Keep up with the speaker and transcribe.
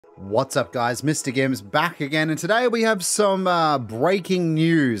What's up, guys? MrGimms back again, and today we have some breaking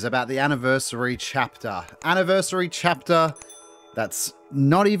news about the anniversary chapter. Anniversary chapter that's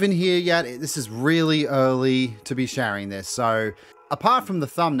not even here yet. This is really early to be sharing this, so apart from the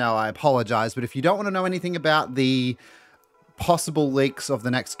thumbnail, I apologize, but if you don't want to know anything about the possible leaks of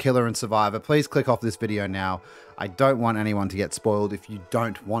the next killer and survivor, please click off this video now. I don't want anyone to get spoiled if you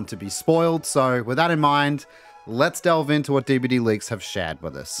don't want to be spoiled, so with that in mind, let's delve into what Dbd leaks have shared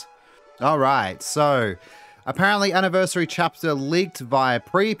with us. Alright, so apparently anniversary chapter leaked via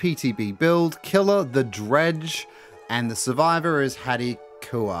pre-PTB build, killer the Dredge, and the survivor is Hadi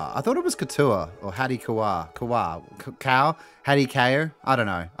Kua. I thought it was Katua, or Hadi Kua, Cow, Hadi Kao, I don't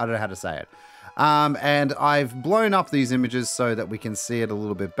know how to say it. And I've blown up these images so that we can see it a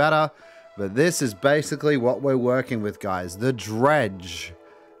little bit better, but this is basically what we're working with, guys. The Dredge.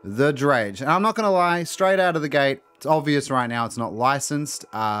 The Dredge. And I'm not going to lie, straight out of the gate, it's obvious right now it's not licensed.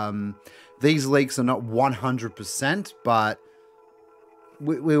 These leaks are not 100%, but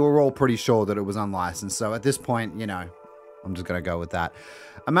we were all pretty sure that it was unlicensed. So at this point, you know, I'm just going to go with that.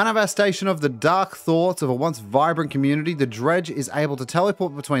 A manifestation of the dark thoughts of a once vibrant community, the Dredge is able to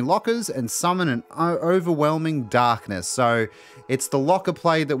teleport between lockers and summon an overwhelming darkness. So it's the locker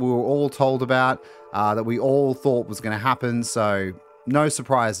play that we were all told about, that we all thought was going to happen. So no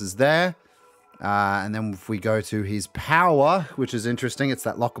surprises there. And then if we go to his power, which is interesting, it's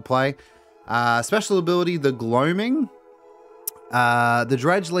that locker play. Special ability, the Gloaming. The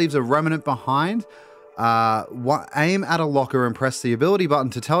Dredge leaves a remnant behind. Aim at a locker and press the ability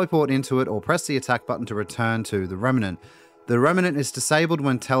button to teleport into it, or press the attack button to return to the remnant. The remnant is disabled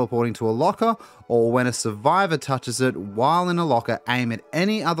when teleporting to a locker, or when a survivor touches it while in a locker, aim at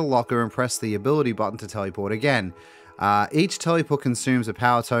any other locker and press the ability button to teleport again. Each teleport consumes a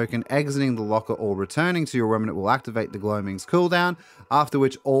power token. Exiting the locker or returning to your remnant will activate the Gloaming's cooldown, after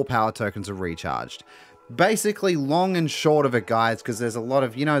which all power tokens are recharged. Basically, long and short of it, guys, because there's a lot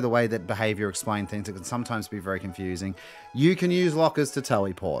of, you know, the way that behavior explain things, it can sometimes be very confusing. You can use lockers to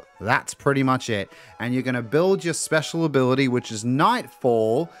teleport. That's pretty much it. And you're going to build your special ability, which is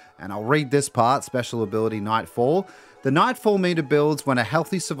Nightfall. And I'll read this part, special ability Nightfall. The Nightfall meter builds when a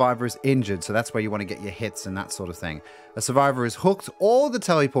healthy survivor is injured, so that's where you want to get your hits and that sort of thing. A survivor is hooked or the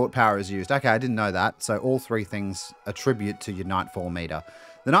teleport power is used. Okay, I didn't know that, so all three things attribute to your Nightfall meter.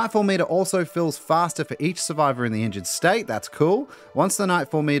 The Nightfall meter also fills faster for each survivor in the injured state. That's cool. Once the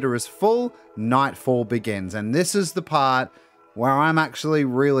Nightfall meter is full, Nightfall begins. And this is the part where I'm actually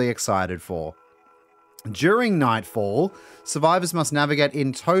really excited for. During Nightfall, survivors must navigate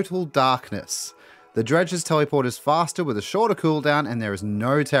in total darkness. The Dredge's teleport is faster with a shorter cooldown, and there is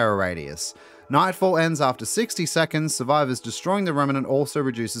no terror radius. Nightfall ends after 60 seconds. Survivors destroying the remnant also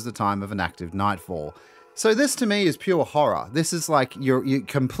reduces the time of an active Nightfall. So this to me is pure horror. This is like your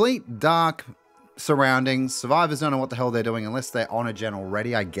complete dark surroundings. Survivors don't know what the hell they're doing unless they're on a gen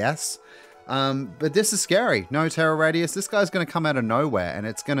already, I guess. But this is scary. No terror radius. This guy's going to come out of nowhere, and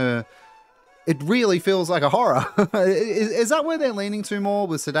it's going to... It really feels like a horror. Is that where they're leaning to more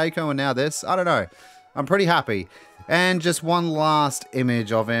with Sadako and now this? I don't know. I'm pretty happy. And just one last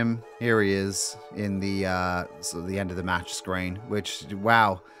image of him. Here he is in the sort of the end of the match screen, which,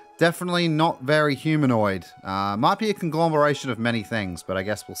 wow, definitely not very humanoid. Might be a conglomeration of many things, but I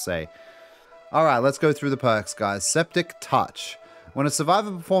guess we'll see. All right, let's go through the perks, guys. Septic Touch. When a survivor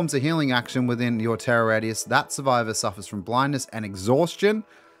performs a healing action within your terror radius, that survivor suffers from blindness and exhaustion.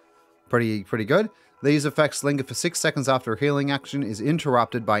 Pretty good. These effects linger for 6 seconds after a healing action is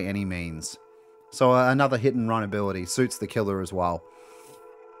interrupted by any means. So another hit and run ability. Suits the killer as well.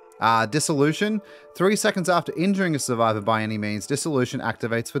 Dissolution. 3 seconds after injuring a survivor by any means, Dissolution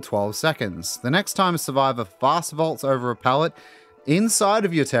activates for 12 seconds. The next time a survivor fast vaults over a pallet inside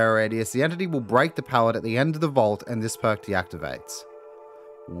of your terror radius, the entity will break the pallet at the end of the vault and this perk deactivates.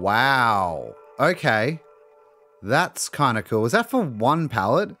 Wow. Okay. That's kind of cool. Is that for one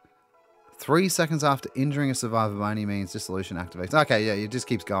pallet? 3 seconds after injuring a survivor by any means, Dissolution activates. Okay, yeah, it just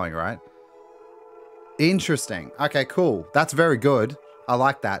keeps going, right? Interesting. Okay, cool. That's very good. I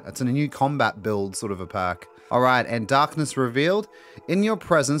like that. It's a new combat build sort of a perk. All right, and Darkness Revealed. In your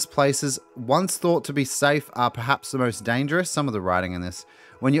presence, places once thought to be safe are perhaps the most dangerous. Some of the writing in this.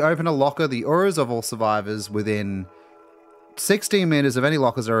 When you open a locker, the auras of all survivors within 16 meters of any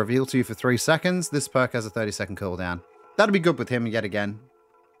lockers are revealed to you for 3 seconds. This perk has a 30-second cooldown. That'd be good with him yet again.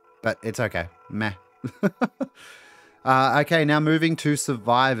 But it's okay. Meh. Okay, now moving to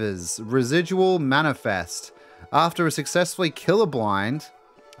survivors. Residual Manifest. After a successful killer blind,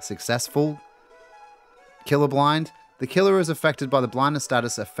 the killer is affected by the blindness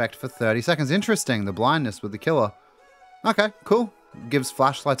status effect for 30 seconds. Interesting, the blindness with the killer. Okay, cool. Gives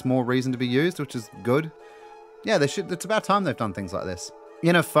flashlights more reason to be used, which is good. Yeah, they should. It's about time they've done things like this.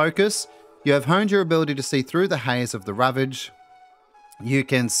 Inner focus. You have honed your ability to see through the haze of the ravage. You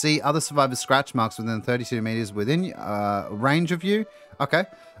can see other survivors' scratch marks within 32 meters within range of you. Okay.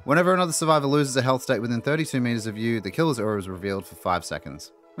 Whenever another survivor loses a health state within 32 meters of you, the killer's aura is revealed for 5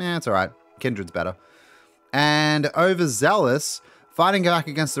 seconds. Yeah, it's alright. Kindred's better. And overzealous. Fighting back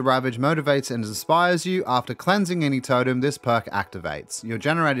against the ravage motivates and inspires you. After cleansing any totem, this perk activates. Your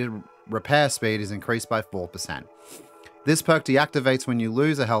generated repair speed is increased by 4%. This perk deactivates when you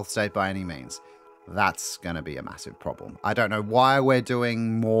lose a health state by any means. That's going to be a massive problem. I don't know why we're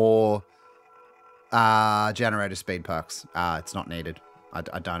doing more generator speed perks. It's not needed.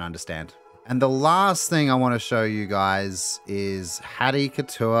 I don't understand. And the last thing I want to show you guys is Hattie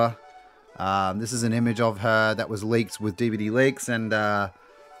Couture. This is an image of her that was leaked with DBD leaks, and I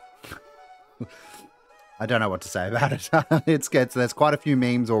don't know what to say about it. There's quite a few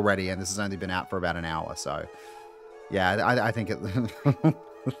memes already, and this has only been out for about an hour, so yeah, I think it.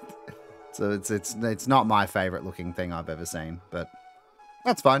 So it's not my favorite looking thing I've ever seen, but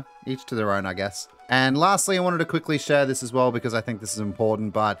that's fine. Each to their own, I guess. And lastly, I wanted to quickly share this as well because I think this is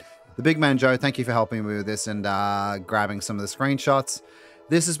important. But the big man Joe, thank you for helping me with this and grabbing some of the screenshots.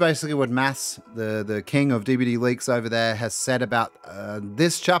 This is basically what Mass, the king of DBD leaks over there, has said about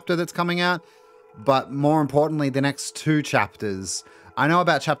this chapter that's coming out. But more importantly, the next 2 chapters. I know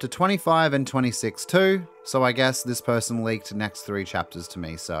about chapter 25 and 26 too. So I guess this person leaked next 3 chapters to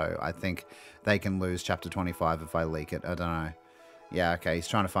me. So I think they can lose chapter 25 if I leak it. I don't know. Yeah, okay. He's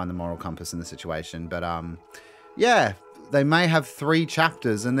trying to find the moral compass in the situation. But yeah, they may have 3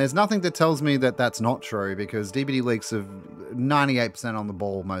 chapters. And there's nothing that tells me that that's not true. Because DBD leaks are 98% on the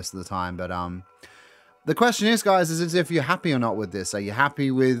ball most of the time. But the question is, guys, is if you're happy or not with this. Are you happy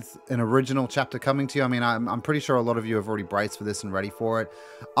with an original chapter coming to you? I mean, I'm pretty sure a lot of you have already braced for this and ready for it.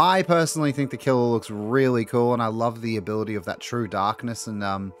 I personally think the killer looks really cool, and I love the ability of that true darkness. And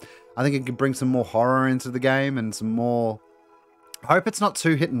I think it could bring some more horror into the game and some more. I hope it's not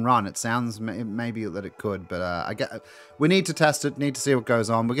too hit and run. It sounds maybe that it could, but we need to test it, need to see what goes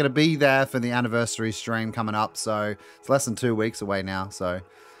on. We're going to be there for the anniversary stream coming up, so it's less than 2 weeks away now, so.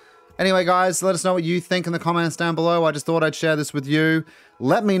 Anyway, guys, let us know what you think in the comments down below. I just thought I'd share this with you.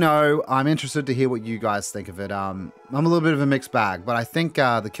 Let me know. I'm interested to hear what you guys think of it. I'm a little bit of a mixed bag, but I think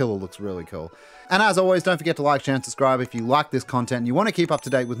the killer looks really cool. And as always, don't forget to like, share, and subscribe if you like this content and you want to keep up to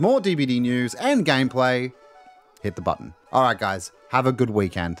date with more DBD news and gameplay. Hit the button. All right, guys, have a good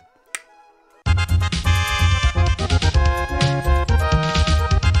weekend.